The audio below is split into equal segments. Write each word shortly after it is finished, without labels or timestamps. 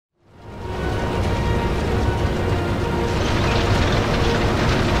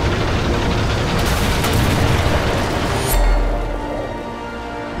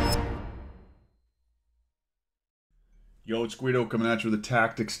go. It's Guido coming at you with the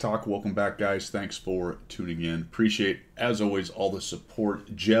Tactics Talk. Welcome back, guys. Thanks for tuning in. Appreciate, as always, all the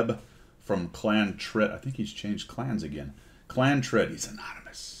support. Jeb from Clan Tread. I think he's changed clans again. Clan Tread. He's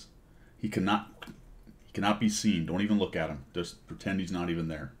anonymous. He cannot be seen. Don't even look at him. Just pretend he's not even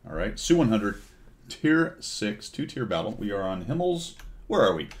there. All right. Sue 100, Tier 6, two-tier battle. We are on Himmels. Where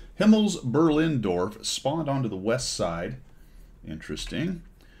are we? Himmels Berlindorf. Spawned onto the west side. Interesting.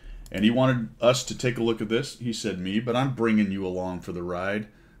 And he wanted us to take a look at this. He said me, but I'm bringing you along for the ride.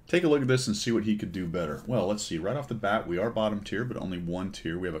 Take a look at this and see what he could do better. Well, let's see. Right off the bat, we are bottom tier, but only one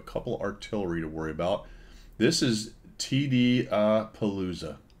tier. We have a couple artillery to worry about. This is TD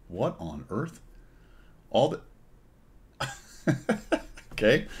Palooza. What on earth? All the...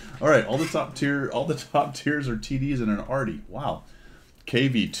 Okay. All right. All the top tiers are TDs and an arty. Wow.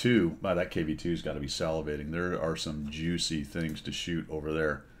 KV2. Wow, that KV2's got to be salivating. There are some juicy things to shoot over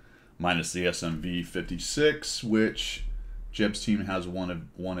there. Minus the SMV 56, which Jeb's team has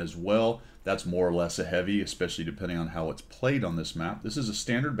one as well. That's more or less a heavy, especially depending on how it's played on this map. This is a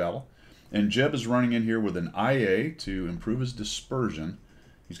standard battle. And Jeb is running in here with an IA to improve his dispersion.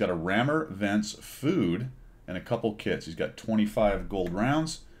 He's got a rammer, vents, food, and a couple kits. He's got 25 gold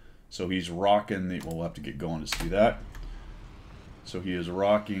rounds. So he's rocking the... Well, we'll have to get going to see that. So he is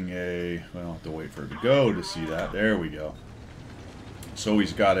rocking a... Well, I'll have to wait for it to go to see that. There we go. So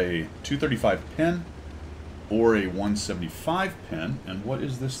he's got a 235 pin or a 175 pin. And what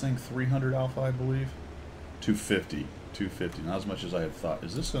is this thing? 300 alpha, I believe? 250. 250. Not as much as I had thought.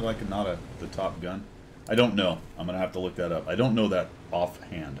 Is this like not the top gun? I don't know. I'm going to have to look that up. I don't know that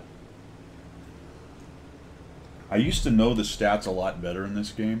offhand. I used to know the stats a lot better in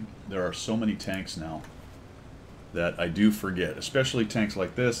this game. There are so many tanks now that I do forget, especially tanks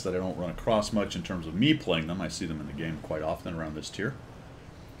like this that I don't run across much in terms of me playing them. I see them in the game quite often around this tier.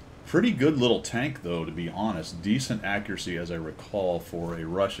 Pretty good little tank, though, to be honest. Decent accuracy, as I recall, for a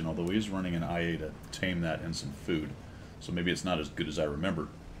Russian, although he's running an IA to tame that and some food. So maybe it's not as good as I remember.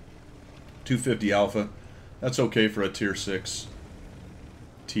 250 alpha. That's okay for a tier 6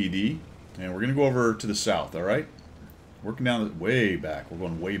 TD. And we're going to go over to the south, all right? Working down the way back. We're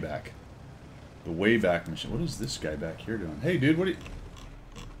going way back. The way back machine. What is this guy back here doing? Hey, dude, what are you...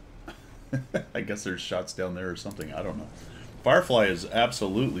 I guess there's shots down there or something. I don't know. Firefly is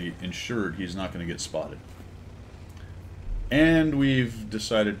absolutely ensured he's not going to get spotted. And we've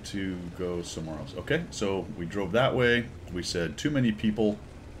decided to go somewhere else. Okay, so we drove that way. We said too many people.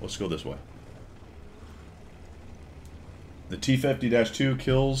 Let's go this way. The T50-2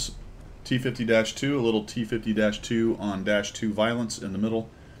 kills T50-2. A little T50-2 on -2 violence in the middle.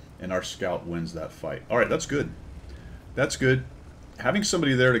 And our scout wins that fight. All right, that's good. That's good. Having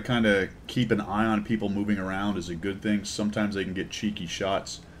somebody there to kind of keep an eye on people moving around is a good thing. Sometimes they can get cheeky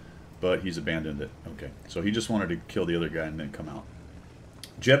shots, but he's abandoned it. Okay, so he just wanted to kill the other guy and then come out.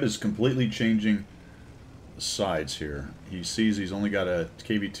 Jeb is completely changing sides here. He sees he's only got a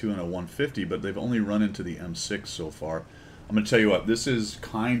KV2 and a 150, but they've only run into the M6 so far. I'm going to tell you what, this is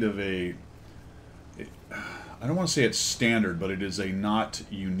kind of a... I don't want to say it's standard, but it is a not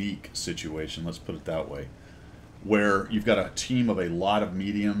unique situation, let's put it that way, where you've got a team of a lot of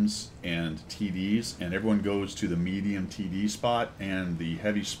mediums and TDs, and everyone goes to the medium TD spot, and the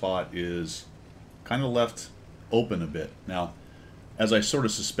heavy spot is kind of left open a bit. Now, as I sort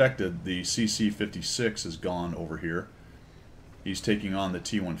of suspected, the CC-56 is gone over here. He's taking on the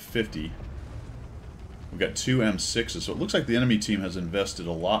T-150. We've got two M6s, so it looks like the enemy team has invested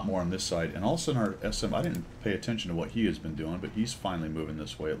a lot more on this side. And all of a sudden our SM, I didn't pay attention to what he has been doing, but he's finally moving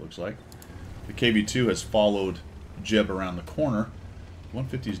this way, it looks like. The KV2 has followed Jeb around the corner.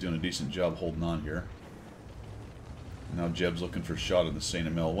 150 is doing a decent job holding on here. Now Jeb's looking for a shot at the St.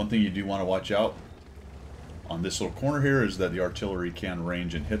 Emil. One thing you do want to watch out on this little corner here is that the artillery can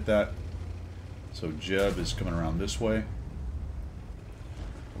range and hit that. So Jeb is coming around this way.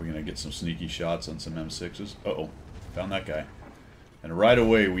 We're going to get some sneaky shots on some M6s. Uh-oh. Found that guy. And right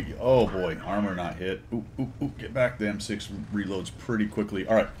away, we... Oh, boy. Armor not hit. Ooh, ooh, ooh. Get back. The M6 reloads pretty quickly.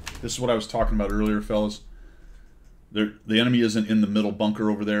 All right. This is what I was talking about earlier, fellas. The enemy isn't in the middle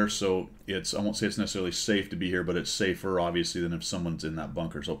bunker over there, so it's... I won't say it's necessarily safe to be here, but it's safer, obviously, than if someone's in that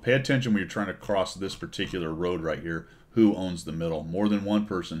bunker. So pay attention when you're trying to cross this particular road right here. Who owns the middle? More than one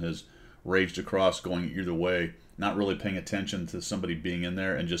person has raged across going either way, not really paying attention to somebody being in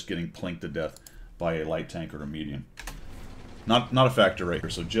there and just getting plinked to death by a light tank or a medium. Not a factor right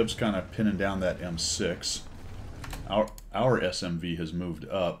here. So Jeb's kind of pinning down that M6. Our SMV has moved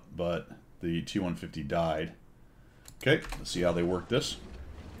up, but the T-150 died. Okay, let's see how they work this.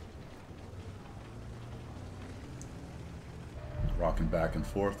 Rocking back and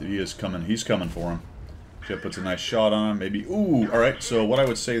forth. He's coming for him. Jeb puts a nice shot on him. Maybe, ooh, all right. So what I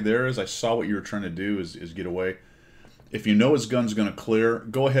would say there is I saw what you were trying to do is get away. If you know his gun's going to clear,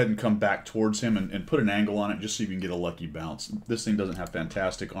 go ahead and come back towards him and put an angle on it just so you can get a lucky bounce. This thing doesn't have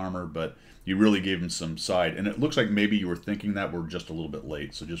fantastic armor, but you really gave him some side. And it looks like maybe you were thinking that we're just a little bit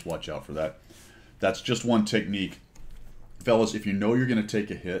late, so just watch out for that. That's just one technique. Fellas, if you know you're going to take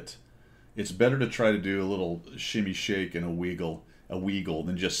a hit, it's better to try to do a little shimmy shake and a wiggle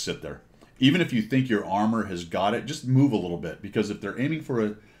than just sit there. Even if you think your armor has got it, just move a little bit. Because if they're aiming for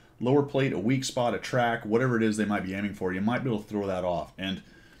a lower plate, a weak spot, a track, whatever it is they might be aiming for, you might be able to throw that off. And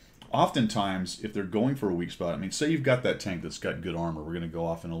oftentimes, if they're going for a weak spot, I mean, say you've got that tank that's got good armor. We're going to go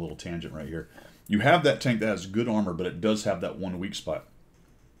off in a little tangent right here. You have that tank that has good armor, but it does have that one weak spot.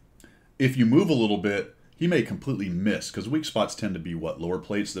 If you move a little bit, he may completely miss, because weak spots tend to be what? Lower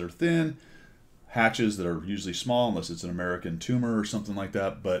plates that are thin, hatches that are usually small, unless it's an American tumor or something like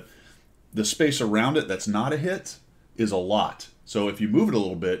that. But the space around it that's not a hit is a lot. So if you move it a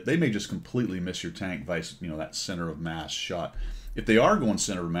little bit, they may just completely miss your tank vice, that center of mass shot. If they are going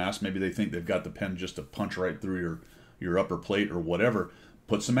center of mass, maybe they think they've got the pen just to punch right through your upper plate or whatever.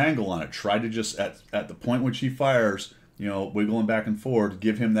 Put some angle on it. Try to just, at the point which he fires, wiggling back and forth,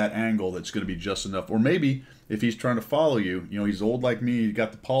 give him that angle that's going to be just enough. Or maybe if he's trying to follow you, he's old like me, he's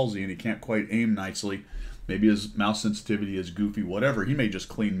got the palsy and he can't quite aim nicely. Maybe his mouse sensitivity is goofy, whatever. He may just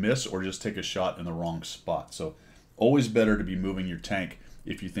clean miss or just take a shot in the wrong spot. So always better to be moving your tank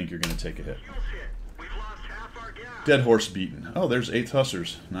if you think you're going to take a hit. Dead horse beaten. Oh, there's 8th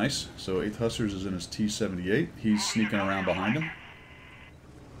Hussars. Nice. So 8th Hussars is in his T-78. He's sneaking around behind him.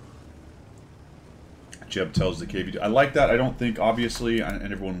 Jeb tells the KV2. I like that. I don't think, obviously,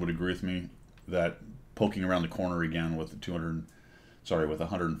 and everyone would agree with me, that poking around the corner again with the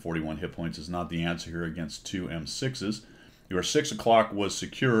 141 hit points is not the answer here against 2 M6s. Your 6 o'clock was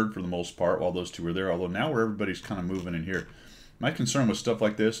secured for the most part while those two were there, although now where everybody's kind of moving in here. My concern with stuff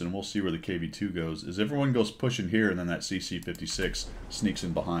like this, and we'll see where the KV2 goes, is everyone goes pushing here and then that CC56 sneaks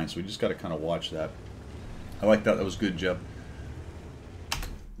in behind, so we just got to kind of watch that. I like that. That was good, Jeb.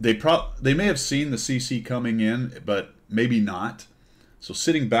 They may have seen the CC coming in, but maybe not. So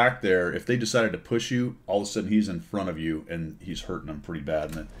sitting back there, if they decided to push you, all of a sudden he's in front of you and he's hurting them pretty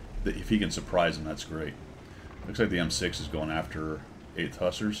bad. And if he can surprise them, that's great. Looks like the M6 is going after 8th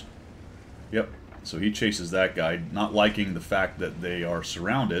Hussars. Yep. So he chases that guy, not liking the fact that they are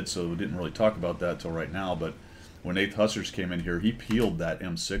surrounded, so we didn't really talk about that till right now. But when 8th Hussars came in here, he peeled that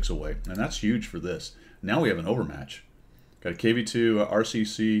M6 away. And that's huge for this. Now we have an overmatch. Got a KV2,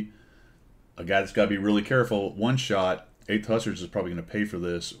 RCC, a guy that's got to be really careful. One shot, 8th Hussars is probably going to pay for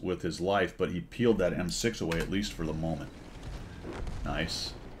this with his life, but he peeled that M6 away, at least for the moment.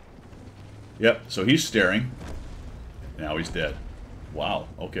 Nice. Yep, so he's staring. Now he's dead. Wow,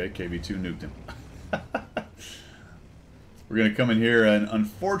 okay, KV2 nuked him. We're going to come in here, and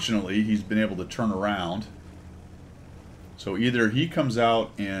unfortunately, he's been able to turn around. So either he comes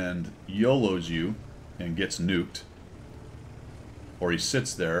out and YOLOs you and gets nuked, or he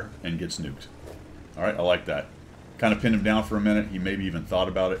sits there and gets nuked. All right, I like that. Kind of pinned him down for a minute. He maybe even thought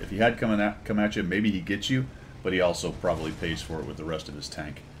about it. If he had come at you, maybe he gets you, but he also probably pays for it with the rest of his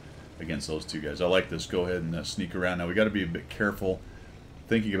tank against those two guys. I like this. Go ahead and sneak around. Now, we got to be a bit careful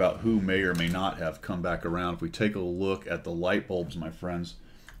thinking about who may or may not have come back around. If we take a look at the light bulbs, my friends,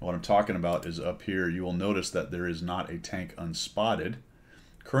 what I'm talking about is up here. You will notice that there is not a tank unspotted.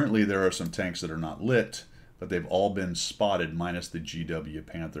 Currently, there are some tanks that are not lit, but they've all been spotted minus the GW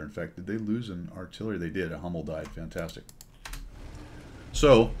Panther. In fact, did they lose an artillery? They did. A Hummel died. Fantastic.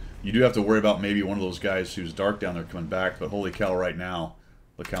 So, you do have to worry about maybe one of those guys who's dark down there coming back, but holy cow, right now,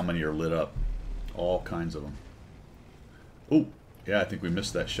 look how many are lit up. All kinds of them. Oh, yeah, I think we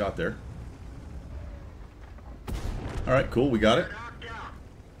missed that shot there. All right, cool. We got it.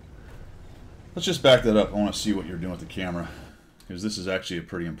 Let's just back that up. I want to see what you're doing with the camera, because this is actually a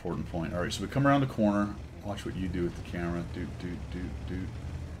pretty important point. All right, so we come around the corner. Watch what you do with the camera.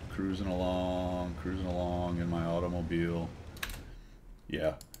 Cruising along in my automobile.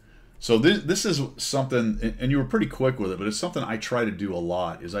 Yeah. So this is something, and you were pretty quick with it, but it's something I try to do a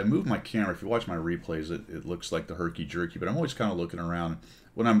lot, is I move my camera. If you watch my replays, it looks like the herky-jerky, but I'm always kind of looking around.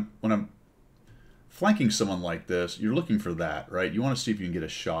 When I'm flanking someone like this, you're looking for that, right? You want to see if you can get a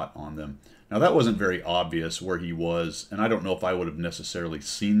shot on them. Now, that wasn't very obvious where he was, and I don't know if I would have necessarily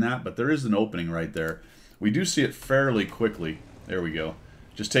seen that, but there is an opening right there. We do see it fairly quickly. There we go.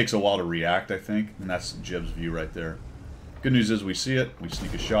 Just takes a while to react, I think, and that's Jeb's view right there. Good news is we see it. We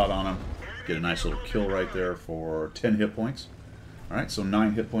sneak a shot on him. Get a nice little kill right there for 10 hit points. All right, so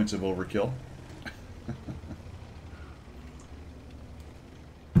 9 hit points of overkill.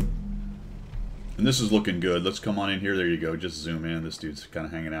 And this is looking good. Let's come on in here. There you go. Just zoom in. This dude's kind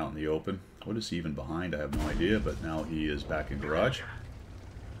of hanging out in the open. What is he even behind? I have no idea, but now he is back in garage.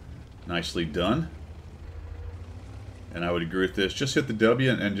 Nicely done. And I would agree with this. Just hit the W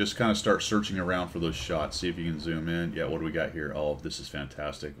and just kind of start searching around for those shots. See if you can zoom in. Yeah, what do we got here? Oh, this is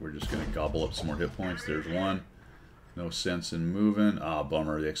fantastic. We're just going to gobble up some more hit points. There's one. No sense in moving. Ah,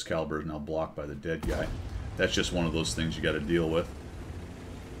 bummer. The Excalibur is now blocked by the dead guy. That's just one of those things you got to deal with.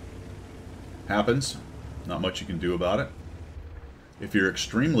 Happens. Not much you can do about it. If you're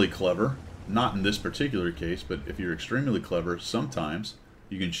extremely clever, not in this particular case, but if you're extremely clever, sometimes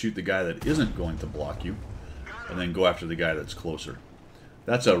you can shoot the guy that isn't going to block you and then go after the guy that's closer.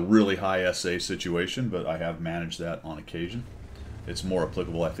 That's a really high SA situation, but I have managed that on occasion. It's more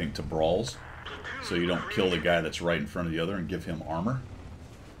applicable, I think, to brawls. So you don't kill the guy that's right in front of the other and give him armor.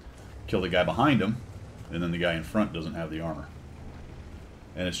 Kill the guy behind him, and then the guy in front doesn't have the armor.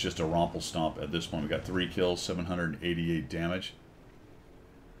 And it's just a romple stomp at this point. We got 3 kills, 788 damage.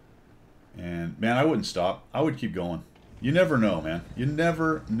 And, man, I wouldn't stop. I would keep going. You never know, man. You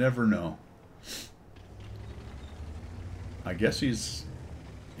never know. I guess he's...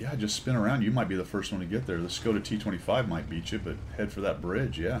 Yeah, just spin around. You might be the first one to get there. The Skoda T25 might beat you, but head for that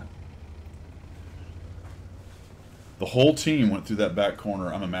bridge, yeah. The whole team went through that back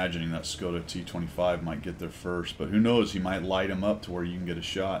corner. I'm imagining that Skoda T25 might get there first, but who knows? He might light him up to where you can get a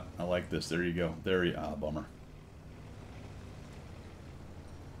shot. I like this. There you go. There you... Ah, bummer.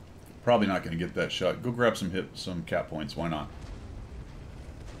 Probably not going to get that shot. Go grab some cap points. Why not?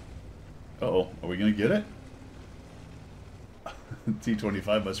 Uh-oh. Are we going to get it?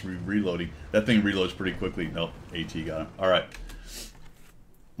 T25 must be reloading. That thing reloads pretty quickly. Nope. AT got him. All right.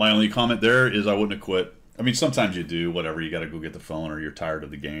 My only comment there is I wouldn't have quit. I mean, sometimes you do. Whatever. You got to go get the phone or you're tired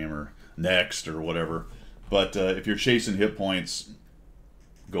of the game or next or whatever. But if you're chasing hit points,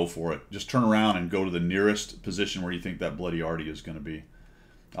 go for it. Just turn around and go to the nearest position where you think that bloody Artie is going to be.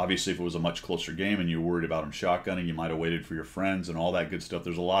 Obviously, if it was a much closer game and you were worried about him shotgunning, you might have waited for your friends and all that good stuff.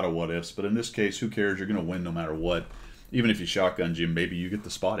 There's a lot of what-ifs, but in this case, who cares? You're going to win no matter what. Even if you shotgun Jim, maybe you get the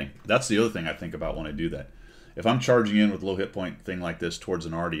spotting. That's the other thing I think about when I do that. If I'm charging in with low hit point thing like this towards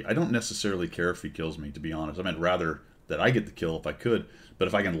an Artie, I don't necessarily care if he kills me, to be honest. I mean, rather that I get the kill if I could. But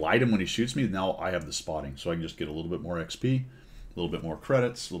if I can light him when he shoots me, now I have the spotting. So I can just get a little bit more XP, a little bit more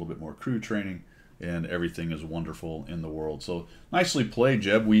credits, a little bit more crew training, and everything is wonderful in the world. So nicely played,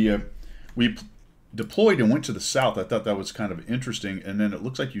 Jeb. We deployed and went to the south. I thought that was kind of interesting. And then it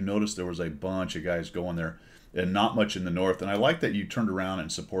looks like you noticed there was a bunch of guys going there and not much in the north. And I like that you turned around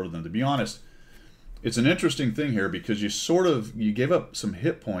and supported them. To be honest, it's an interesting thing here because you gave up some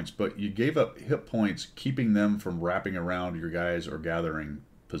hit points, but you gave up hit points keeping them from wrapping around your guys or gathering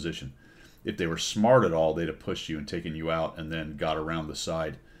position. If they were smart at all, they'd have pushed you and taken you out and then got around the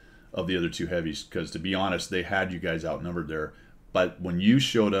side of the other two heavies, because to be honest, they had you guys outnumbered there. But when you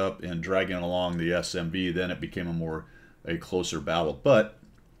showed up and dragging along the SMB, then it became a closer battle. But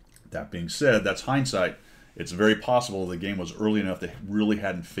that being said, that's hindsight. It's very possible the game was early enough they really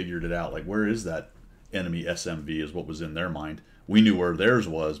hadn't figured it out. Like, where is that enemy SMV is what was in their mind. We knew where theirs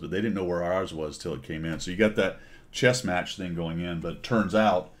was, but they didn't know where ours was till it came in. So you got that chess match thing going in, but it turns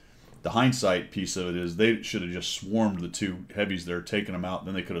out the hindsight piece of it is they should have just swarmed the two heavies there, taken them out,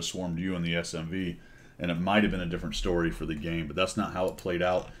 then they could have swarmed you in the SMV, and it might have been a different story for the game, but that's not how it played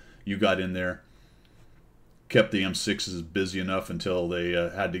out. You got in there, kept the M6s busy enough until they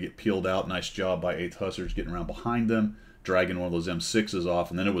had to get peeled out. Nice job by 8th Hussars getting around behind them, dragging one of those M6s off,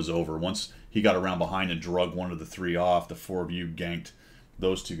 and then it was over. Once he got around behind and drug one of the 3 off, the 4 of you ganked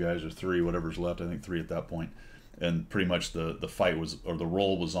those 2 guys, or 3, whatever's left, I think 3 at that point. And pretty much the fight was, or the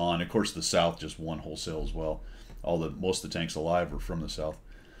roll was on. Of course, the South just won wholesale as well. Most of the tanks alive were from the South.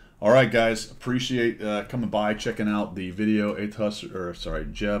 All right, guys, appreciate coming by, checking out the video. 8th Hussar, or sorry,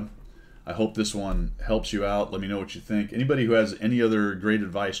 Jeb. I hope this one helps you out. Let me know what you think. Anybody who has any other great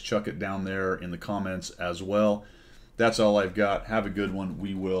advice, chuck it down there in the comments as well. That's all I've got. Have a good one.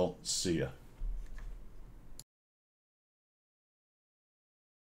 We will see ya.